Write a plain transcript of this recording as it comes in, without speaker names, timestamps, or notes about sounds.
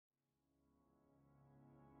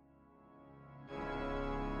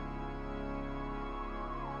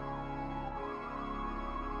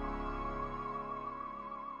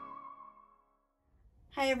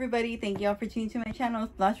Hi everybody, thank you all for tuning to my channel,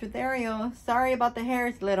 Blush with Ariel. Sorry about the hair,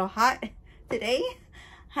 it's a little hot today.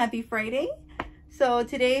 Happy Friday. So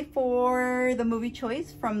today for the movie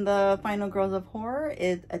choice from the Final Girls of Horror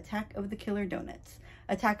is Attack of the Killer Donuts.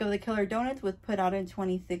 Attack of the Killer Donuts was put out in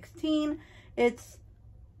 2016. They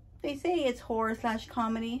say it's horror slash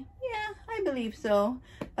comedy. Yeah, I believe so.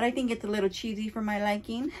 But I think it's a little cheesy for my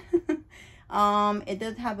liking. It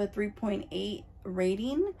does have a 3.8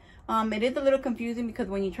 rating. It is a little confusing because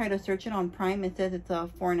when you try to search it on Prime, it says it's a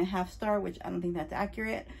 4.5 star, which I don't think that's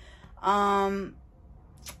accurate. I'm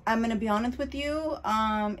gonna be honest with you.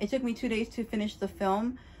 It took me 2 days to finish the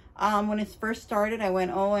film. When it first started, I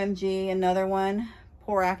went, OMG, another one.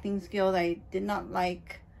 Poor acting skills. I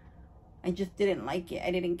just didn't like it.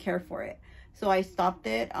 I didn't care for it. So I stopped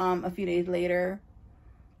it. A few days later,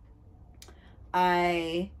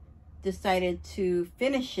 I decided to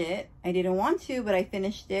finish it. I didn't want to, but I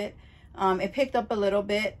finished it. It picked up a little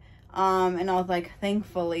bit, and I was like,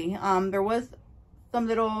 thankfully. There was some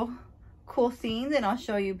little cool scenes, and I'll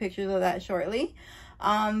show you pictures of that shortly.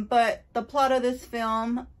 But the plot of this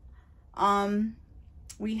film,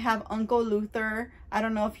 we have Uncle Luther. I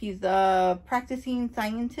don't know if he's a practicing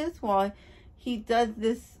scientist. Well, he does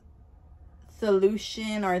this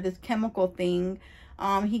solution or this chemical thing.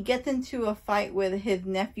 He gets into a fight with his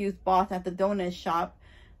nephew's boss at the donut shop.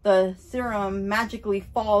 The serum magically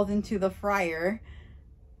falls into the fryer.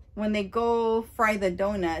 When they go fry the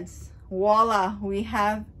donuts, voila, we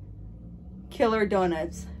have killer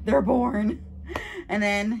donuts. They're born. And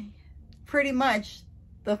then pretty much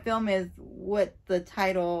the film is what the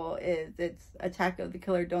title is. It's Attack of the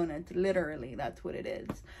Killer Donuts. Literally, that's what it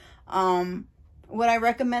is. Would I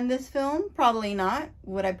recommend this film? Probably not.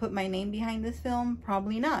 Would I put my name behind this film?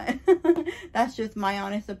 Probably not. That's just my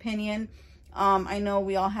honest opinion. I know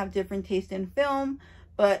we all have different taste in film,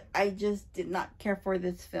 but I just did not care for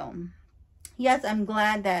this film. Yes, I'm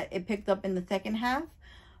glad that it picked up in the second half,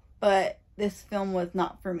 but this film was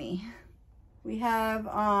not for me. We have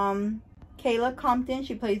Kayla Compton.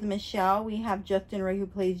 She plays Michelle. We have Justin Ray, who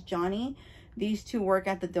plays Johnny. These two work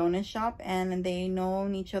at the donut shop, and they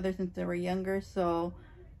known each other since they were younger, so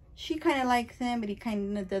she kind of likes him, but he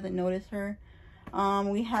kind of doesn't notice her.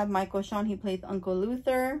 We have Michael Sean. He plays Uncle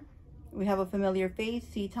Luther. We have a familiar face,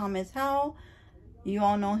 C. Thomas Howell. You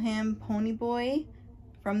all know him, Pony Boy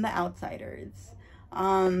from The Outsiders.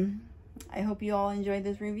 I hope you all enjoyed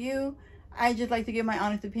this review. I just like to give my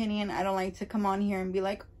honest opinion. I don't like to come on here and be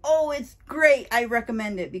like, oh, it's great, I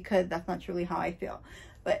recommend it, because that's not truly how I feel.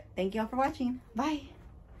 But thank you all for watching. Bye.